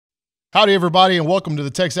Howdy, everybody, and welcome to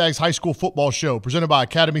the TexAgs High School Football Show, presented by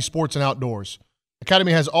Academy Sports and Outdoors.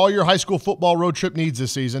 Academy has all your high school football road trip needs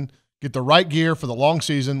this season. Get the right gear for the long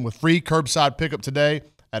season with free curbside pickup today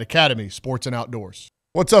at Academy Sports and Outdoors.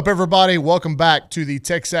 What's up, everybody? Welcome back to the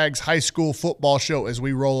TexAgs High School Football Show as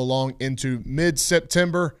we roll along into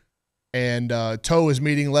mid-September. And Toe is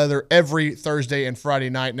meeting leather every Thursday and Friday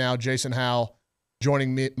night now. Jason Howell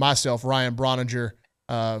joining myself, Ryan Brauninger,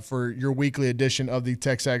 for your weekly edition of the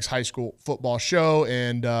TexAgs High School Football Show.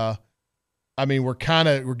 And, we're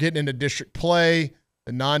getting into district play.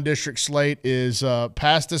 The non-district slate is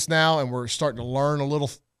past us now, and we're starting to learn a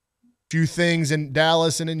few things in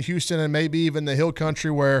Dallas and in Houston and maybe even the Hill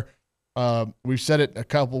Country where we've said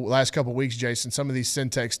it last couple weeks, Jason. Some of these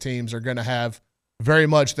Syntex teams are going to have very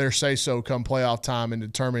much their say-so come playoff time in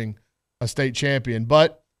determining a state champion.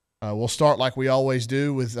 But we'll start like we always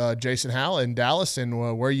do with Jason Howell in Dallas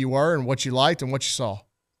and where you were and what you liked and what you saw.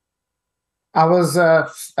 I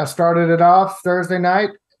started it off Thursday night,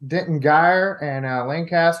 Denton Geyer and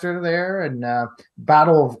Lancaster there, and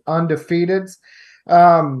battle of undefeateds.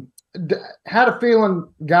 Had a feeling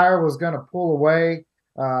Geyer was going to pull away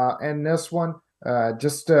in this one,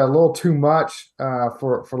 just a little too much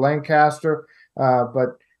for Lancaster. But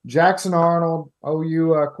Jackson Arnold,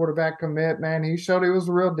 OU quarterback commit, man, he showed he was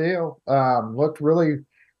the real deal. Looked really,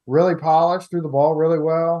 really polished, threw the ball really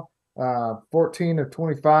well. 14 of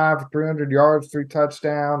 25, 300 yards, 3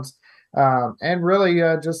 touchdowns, and really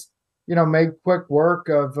just made quick work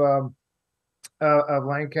of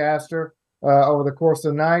Lancaster over the course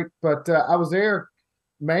of the night. But I was there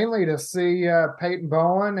mainly to see Peyton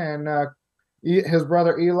Bowen and his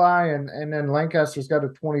brother Eli, and then Lancaster's got a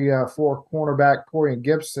 24 cornerback, Corian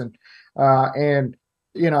Gibson, and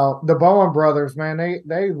the Bowen brothers, man,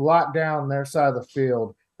 they lock down their side of the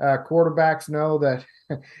field. Quarterbacks know that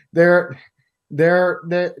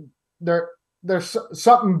there's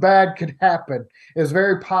something bad could happen. It's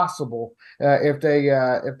very possible if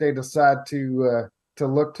they decide to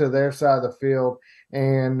look to their side of the field,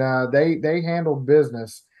 and they handled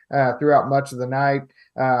business throughout much of the night.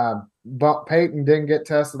 But Peyton didn't get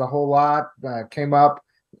tested a whole lot. Came up,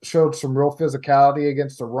 showed some real physicality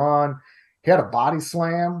against the run. He had a body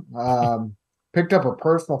slam. Picked up a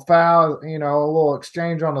personal foul. A little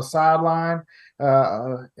exchange on the sideline.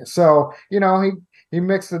 So he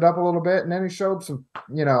mixed it up a little bit, and then he showed some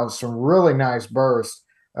really nice bursts,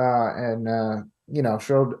 and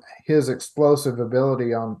showed his explosive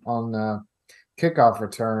ability on kickoff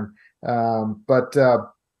return. And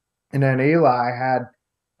then Eli had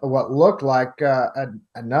what looked like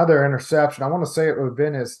another interception. I want to say it would have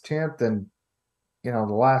been his 10th in the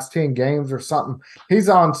last 10 games or something. He's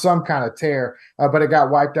on some kind of tear, but it got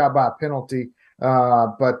wiped out by a penalty.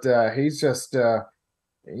 But he's just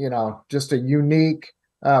just a unique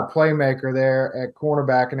playmaker there at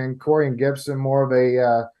cornerback. And then Corian Gibson, more of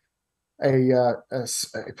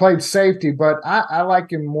played safety, but I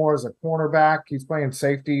like him more as a cornerback. He's playing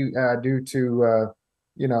safety due to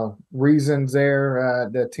reasons there,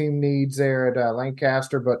 the team needs there at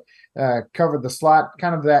Lancaster, but covered the slot,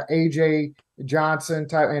 kind of that AJ Johnson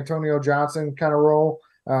type, Antonio Johnson kind of role.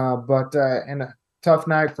 But and a tough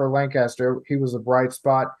night for Lancaster. He was a bright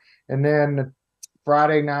spot. And then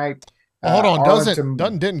Friday night. Hold on, doesn't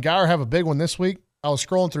Denton Geyer have a big one this week? I was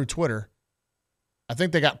scrolling through Twitter. I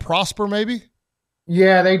think they got Prosper, maybe.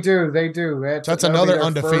 Yeah, they do. That's another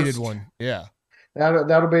undefeated one. Yeah.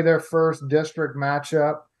 That'll be their first district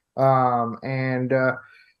matchup,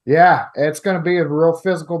 it's going to be a real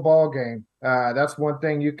physical ball game. That's one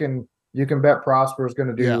thing you can bet Prosper is going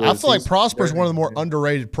to do. Yeah, I feel like Prosper is one of the more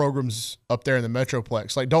underrated programs up there in the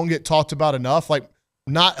Metroplex. Like, don't get talked about enough. Like,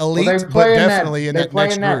 not elite, but definitely in that next group.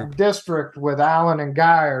 They play in that district with Allen and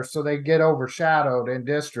Geyer, so they get overshadowed in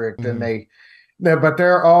district, and but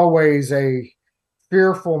they're always a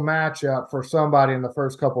fearful matchup for somebody in the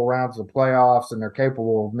first couple rounds of the playoffs, and they're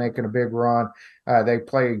capable of making a big run. They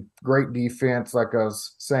play great defense, like I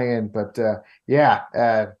was saying, but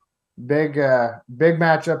big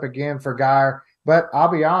matchup again for Geyer. But I'll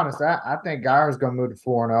be honest, I think Geyer's going to move to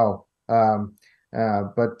 4-0.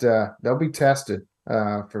 But they'll be tested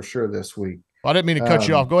for sure this week. Well, I didn't mean to cut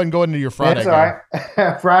you off. Go ahead and go into your Friday game. All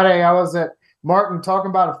right. Friday, I was at Martin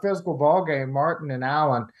talking about a physical ball game. Martin and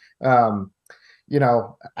Allen.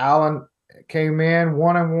 Allen came in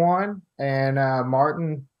 1-1 and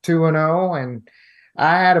Martin 2-0. And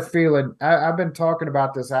I had a feeling, I've been talking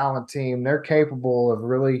about this Allen team. They're capable of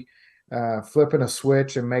really flipping a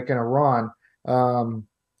switch and making a run.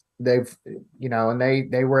 They've, and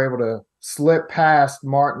they were able to slip past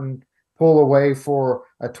Martin, pull away for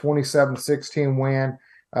a 27-16 win.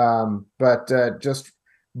 But just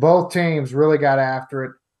both teams really got after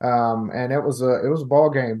it. And it was a ball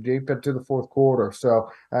game deep into the fourth quarter. So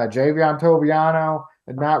Javion Tobiano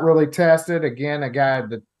not really tested. Again, a guy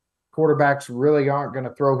that quarterbacks really aren't going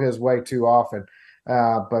to throw his way too often.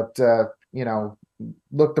 But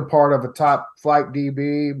looked the part of a top flight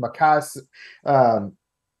DB.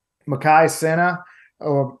 Makai Sena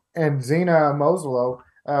and Zena Moslow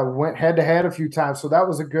went head to head a few times. So that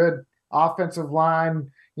was a good offensive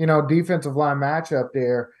line, defensive line matchup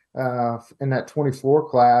there in that 24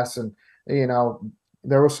 class. And,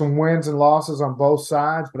 there were some wins and losses on both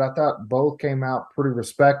sides, but I thought both came out pretty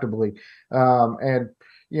respectably. And,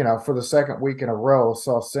 for the second week in a row,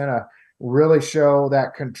 saw Sena really show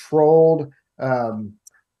that controlled and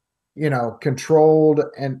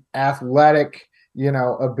athletic,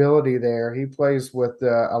 ability there. He plays with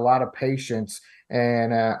a lot of patience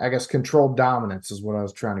and I guess controlled dominance is what I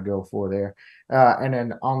was trying to go for there. And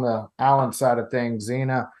then on the Allen side of things,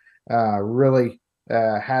 Zena really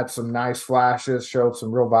had some nice flashes, showed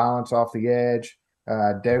some real violence off the edge.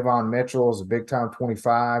 Davon Mitchell is a big time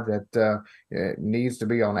 25 that needs to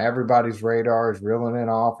be on everybody's radar. He's reeling in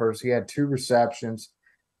offers. He had 2 receptions,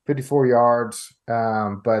 54 yards.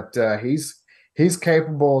 But he's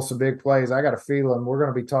capable of some big plays. I got a feeling we're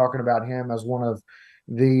going to be talking about him as one of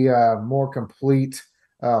the more complete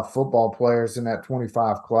football players in that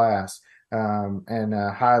 25 class, and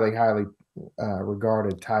highly, highly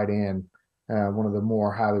regarded tight end. One of the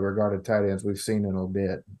more highly regarded tight ends we've seen in a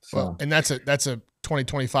bit. So, well, and that's a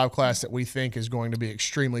 2025 class that we think is going to be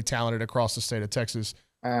extremely talented across the state of Texas.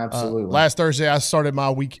 Absolutely. Last Thursday, I started my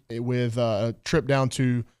week with a trip down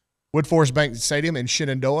to Woodforest Bank Stadium in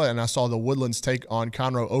Shenandoah, and I saw the Woodlands take on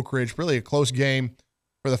Conroe Oak Ridge. Really a close game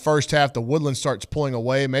for the first half. The Woodlands starts pulling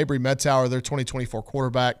away. Mabry Mettauer, their 2024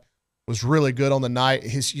 quarterback, was really good on the night.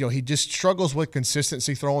 He just struggles with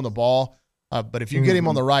consistency throwing the ball. But if you get him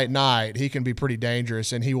on the right night, he can be pretty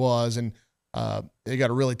dangerous, and he was. And they got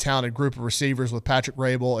a really talented group of receivers with Patrick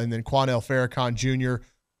Rabel and then Quanell Farrakhan Jr.,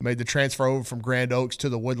 made the transfer over from Grand Oaks to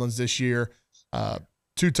the Woodlands this year.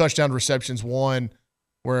 2 touchdown receptions, one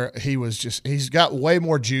where he's got way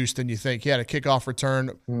more juice than you think. He had a kickoff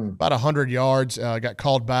return, about 100 yards, got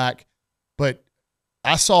called back. But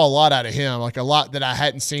I saw a lot out of him, like a lot that I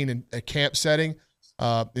hadn't seen in a camp setting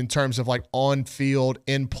in terms of like on-field,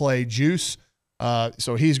 in-play juice.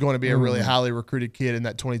 So he's going to be a really highly recruited kid in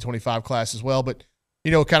that 2025 class as well. But,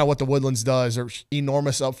 kind of what the Woodlands does. They're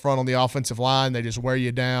enormous up front on the offensive line. They just wear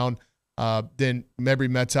you down. Then Mabry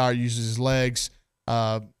Mettauer uses his legs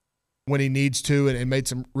when he needs to and made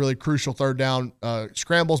some really crucial third down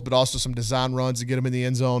scrambles, but also some design runs to get him in the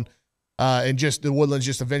end zone. And just the Woodlands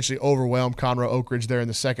just eventually overwhelmed Conroe Oak Ridge there in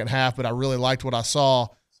the second half. But I really liked what I saw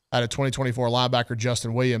out of 2024 linebacker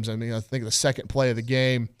Justin Williams. I mean, I think the second play of the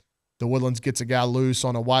game, the Woodlands gets a guy loose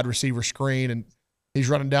on a wide receiver screen, and he's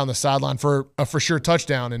running down the sideline for a for sure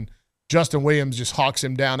touchdown. And Justin Williams just hawks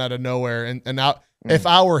him down out of nowhere. If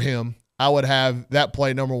I were him, I would have that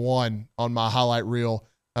play number 1 on my highlight reel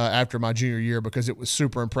after my junior year, because it was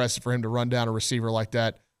super impressive for him to run down a receiver like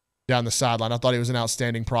that down the sideline. I thought he was an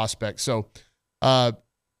outstanding prospect. So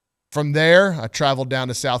from there, I traveled down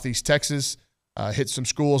to Southeast Texas, hit some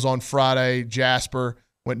schools on Friday, Jasper,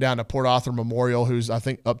 went down to Port Arthur Memorial, who's I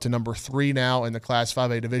think up to number 3 now in the Class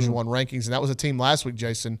 5A Division I rankings. And that was a team last week,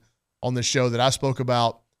 Jason, on this show that I spoke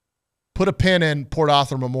about. Put a pin in Port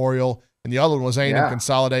Arthur Memorial, and the other one was A&M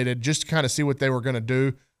Consolidated, just to kind of see what they were going to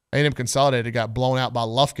do. A&M Consolidated got blown out by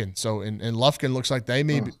Lufkin. So, and Lufkin looks like they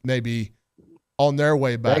may be on their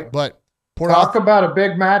way back. But Talk about a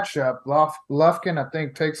big matchup. Lufkin, I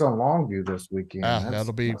think, takes on Longview this weekend.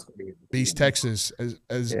 That'll be Beast Texas,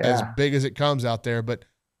 as big as it comes out there. But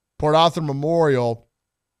Port Arthur Memorial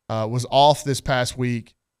was off this past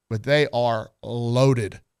week, but they are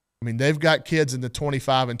loaded. I mean, they've got kids in the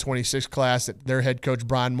 25 and 26 class that their head coach,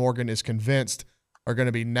 Brian Morgan, is convinced are going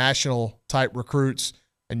to be national-type recruits.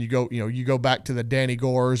 And you go back to the Danny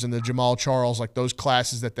Gores and the Jamal Charles, like those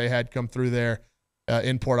classes that they had come through there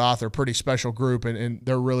in Port Arthur, pretty special group, and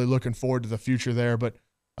they're really looking forward to the future there. But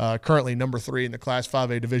currently number 3 in the Class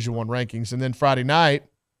 5A Division I rankings. And then Friday night,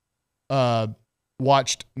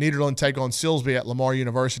 watched Nederland take on Silsbee at Lamar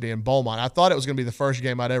University in Beaumont. I thought it was going to be the first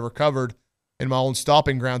game I'd ever covered in my own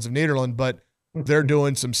stomping grounds of Nederland, but they're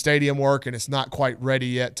doing some stadium work, and it's not quite ready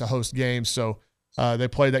yet to host games. So they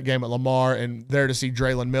played that game at Lamar, and there to see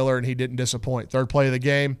Draylon Miller, and he didn't disappoint. Third play of the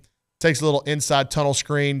game, takes a little inside tunnel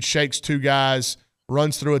screen, shakes 2 guys,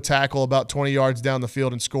 runs through a tackle about 20 yards down the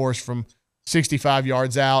field and scores from 65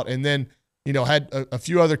 yards out. And then, had a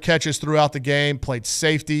few other catches throughout the game, played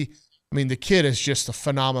safety. I mean, the kid is just a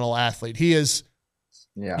phenomenal athlete. He is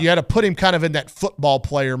Yeah. you had to put him kind of in that football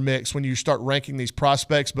player mix when you start ranking these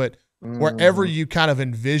prospects. But wherever you kind of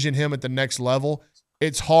envision him at the next level,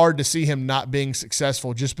 it's hard to see him not being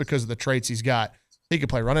successful just because of the traits he's got. He could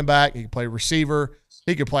play running back. He could play receiver.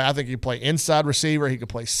 I think he could play inside receiver. He could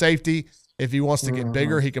play safety. If he wants to get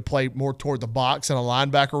bigger, he could play more toward the box in a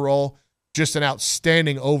linebacker role. Just an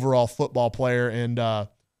outstanding overall football player. And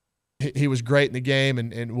he was great in the game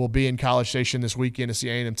and will be in College Station this weekend to see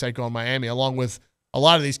A&M take on Miami, along with a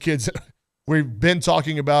lot of these kids that we've been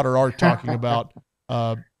talking about or are talking about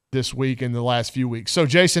this week and the last few weeks. So,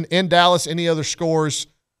 Jason, in Dallas, any other scores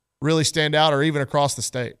really stand out or even across the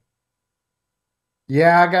state?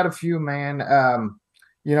 Yeah, I got a few, man.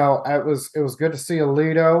 It was good to see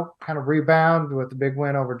Alito kind of rebound with the big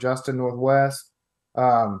win over Justin Northwest.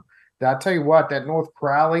 I tell you what, that North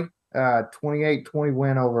Crowley 28-20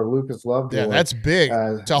 win over Lucas Lovejoy. Yeah, that's big.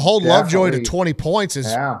 To hold Lovejoy to 20 points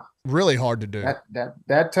is really hard to do.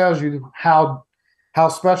 That tells you how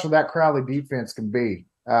special that Crowley defense can be.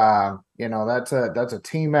 That's a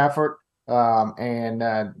team effort.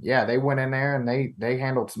 They went in there and they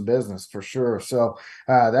handled some business for sure. So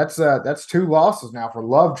that's 2 losses now for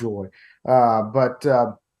Lovejoy. I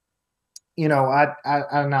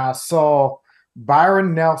saw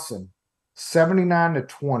Byron Nelson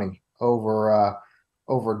 79-20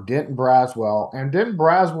 over Denton Braswell, and Denton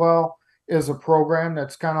Braswell is a program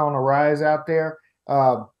that's kind of on the rise out there,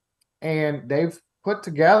 and they've put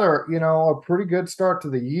together a pretty good start to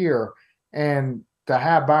the year, and to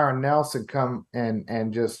have Byron Nelson come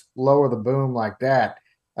and just lower the boom like that.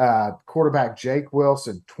 Quarterback Jake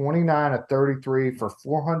Wilson, 29-33 for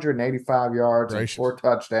 485 yards and 4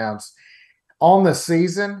 touchdowns. On the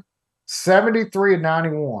season,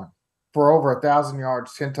 73-91 for over 1,000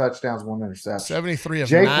 yards, 10 touchdowns, 1 interception. 73 of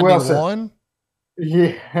Jake 91? Wilson,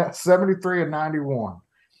 yeah, 73-91.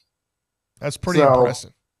 That's pretty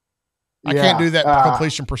impressive. I can't do that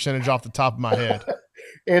completion percentage off the top of my head.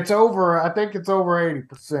 I think it's over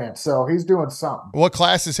 80%. So he's doing something. What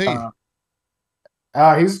class is he?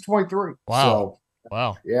 He's 23. Wow. So,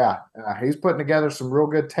 wow. Yeah. He's putting together some real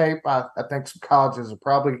good tape. I think some colleges are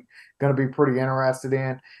probably going to be pretty interested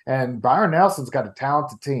in. And Byron Nelson's got a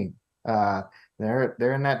talented team.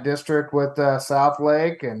 They're in that district with South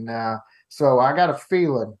Lake. And so I got a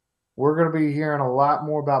feeling we're going to be hearing a lot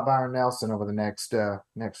more about Byron Nelson over the next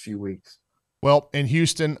few weeks. Well, in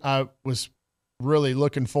Houston, I was really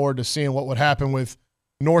looking forward to seeing what would happen with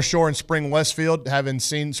North Shore and Spring Westfield, having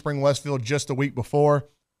seen Spring Westfield just the week before.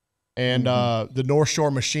 And the North Shore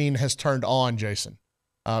machine has turned on, Jason.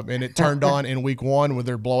 And it turned on in week 1 with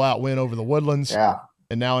their blowout win over the Woodlands. Yeah.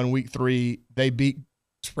 And now in week 3, they beat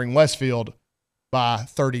Spring Westfield by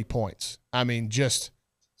 30 points. I mean, just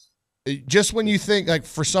when you think, like,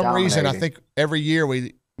 for some reason, I think every year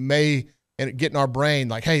we may get in our brain,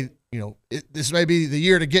 like, hey, this may be the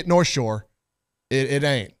year to get North Shore. It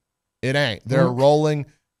ain't. They're rolling,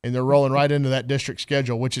 and they're rolling right into that district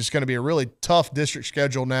schedule, which is going to be a really tough district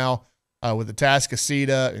schedule now with the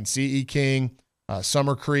Atascocita and C.E. King,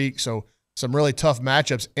 Summer Creek. So some really tough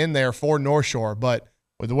matchups in there for North Shore. But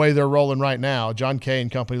with the way they're rolling right now, John Kay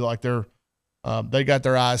and company, like they got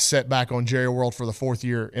their eyes set back on Jerry World for the 4th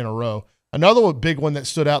year in a row. Another big one that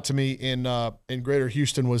stood out to me in Greater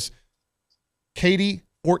Houston was Katy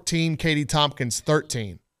 14, Katy Tompkins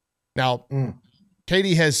 13. Now,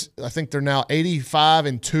 Katy has, I think they're now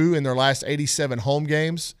 85-2 in their last 87 home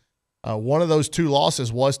games. One of those 2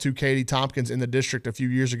 losses was to Katy Tompkins in the district a few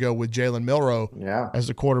years ago with Jalen Milroe as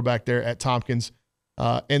the quarterback there at Tompkins.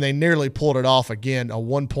 And they nearly pulled it off again, a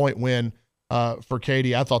 1-point win for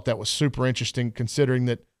Katy. I thought that was super interesting considering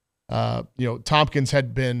that, Tompkins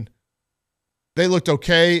they looked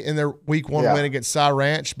okay in their week 1 win against Cy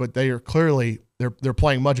Ranch, but they are clearly, they're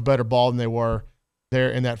playing much better ball than they were there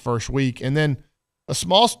in that first week. And then a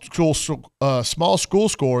small school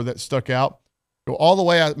score that stuck out, go all the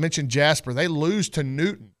way. I mentioned Jasper. They lose to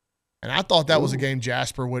Newton, and I thought that was a game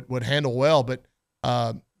Jasper would handle well. But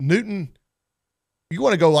Newton, you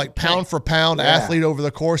want to go like pound for pound athlete over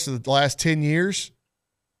the course of the last 10 years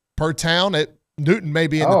per town. Newton may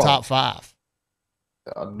be in the top 5.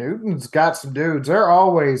 Newton's got some dudes. They're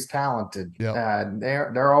always talented. Yep.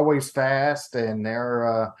 They're always fast, and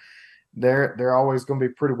they're always going to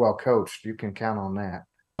be pretty well coached. You can count on that.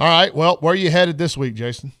 All right. Well, where are you headed this week,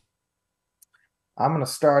 Jason? I'm going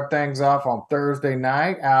to start things off on Thursday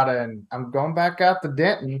night I'm going back out to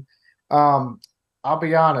Denton. I'll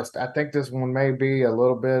be honest. I think this one may be a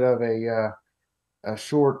little bit of a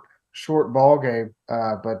short ball game.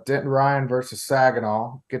 But Denton Ryan versus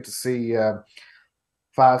Saginaw. Get to see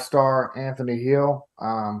 5-star Anthony Hill.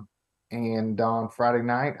 And on Friday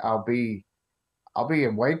night, I'll be I'll be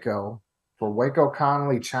in Waco for Waco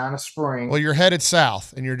Connolly China Spring. Well, you're headed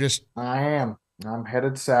south, and you're just I am. I'm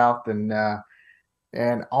headed south, and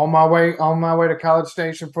on my way to College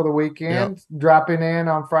Station for the yep. weekend. Dropping in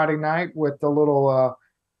on Friday night with the little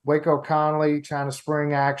Waco Connolly China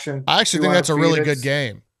Spring action. I actually Two think that's a really undefeateds. good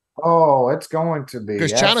game Oh, it's going to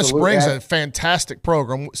because be China absolutely. Springs is a fantastic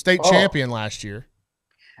program, state Oh, champion last year.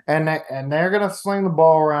 and they're gonna sling the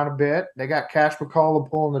ball around a bit. They got Cash McCullough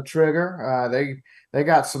pulling the trigger. They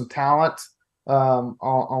got some talent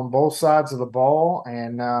on both sides of the ball,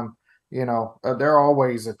 and they're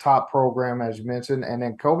always a top program as you mentioned. And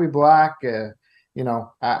then Kobe Black,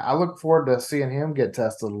 I look forward to seeing him get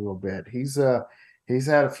tested a little bit. He's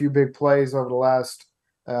had a few big plays over the last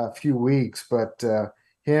few weeks, but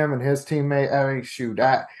him and his teammate, I mean, shoot,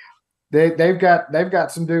 they've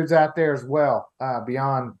got some dudes out there as well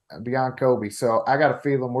beyond Kobe. So I got a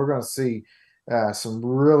feeling we're going to see some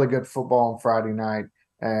really good football on Friday night,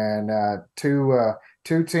 and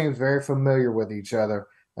two teams very familiar with each other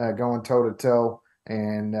going toe to toe,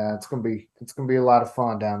 and it's gonna be a lot of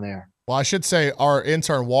fun down there. Well, I should say our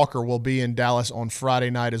intern Walker will be in Dallas on Friday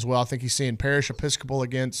night as well. I think he's seeing Parish Episcopal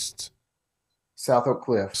against South Oak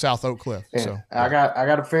Cliff. South Oak Cliff. And So I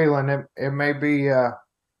got a feeling it may be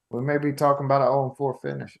we may be talking about an 0-4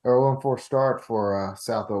 finish or 0-4 start for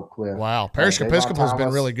South Oak Cliff. wow, Parish Episcopal's been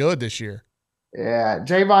really good this year. Yeah,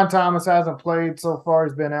 Javon Thomas hasn't played so far.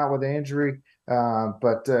 He's been out with an injury,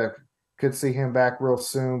 but could see him back real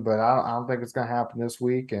soon. But I don't think it's going to happen this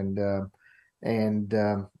week. Yeah,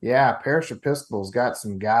 Parish Episcopal's got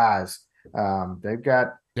some guys.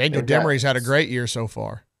 Daniel Demery's had a great year so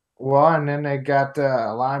far. Well, and then they got a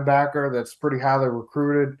linebacker that's pretty highly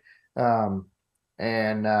recruited, and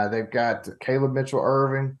they've got Caleb Mitchell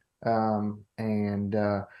Irving, and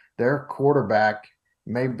their quarterback.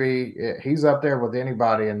 Maybe he's up there with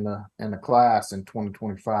anybody in the class in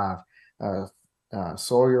 2025.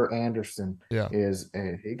 Sawyer Anderson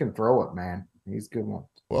he can throw it, man. He's a good one.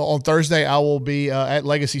 Well, on Thursday I will be at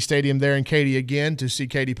Legacy Stadium there in Katy again to see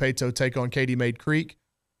Katy Pato take on Katy Maid Creek.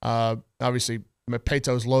 Obviously,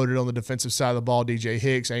 Pato's loaded on the defensive side of the ball. DJ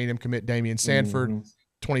Hicks, A&M commit Damian Sanford,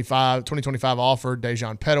 2025 offer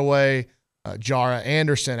Dejon Petaway. Jara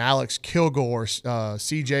Anderson, Alex Kilgore,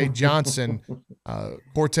 C.J. Johnson,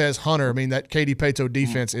 Cortez Hunter. I mean, that Katy Pato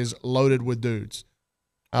defense is loaded with dudes.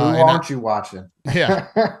 Who aren't you watching? Yeah.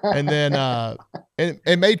 And then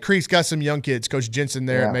and Maid Creek's got some young kids. Coach Jensen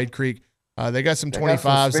there at Maid Creek. They got some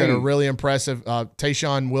 25s that are really impressive.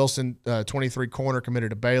 Tayshawn Wilson, 23 corner, committed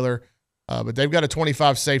to Baylor. But they've got a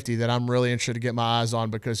 25 safety that I'm really interested to get my eyes on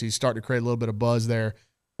because he's starting to create a little bit of buzz there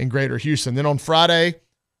in Greater Houston. Then on Friday,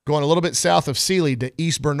 going a little bit south of Sealy to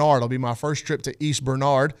East Bernard. It'll be my first trip to East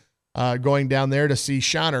Bernard, going down there to see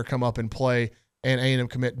Shiner come up and play and A&M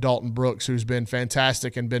commit Dalton Brooks, who's been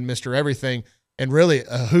fantastic and been Mr. Everything, and really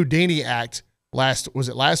a Houdini act last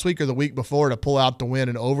week or the week before to pull out the win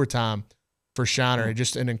in overtime for Shiner.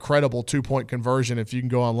 Just an incredible 2-point conversion. If you can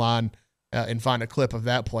go online and find a clip of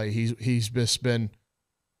that play, he's just been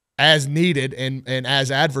as needed and as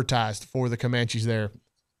advertised for the Comanches there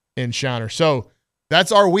in Shiner. So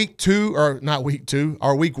that's our week 2, or not week 2,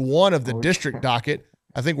 our week 1 of the district docket.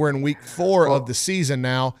 I think we're in week 4 of the season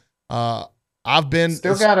now. I've been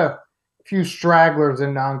still got a few stragglers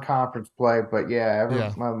in non-conference play, but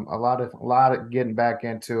a lot of getting back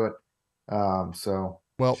into it.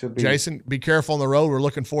 Well, Jason, be careful on the road. We're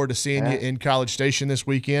looking forward to seeing you in College Station this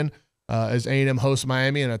weekend as A&M hosts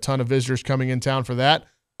Miami, and a ton of visitors coming in town for that.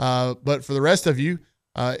 But for the rest of you,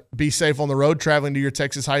 be safe on the road traveling to your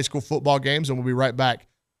Texas high school football games, and we'll be right back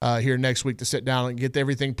here next week to sit down and get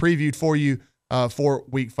everything previewed for you for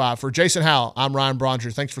week 5. For Jason Howell, I'm Ryan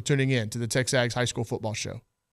Brauninger. Thanks for tuning in to the TexAgs High School Football Show.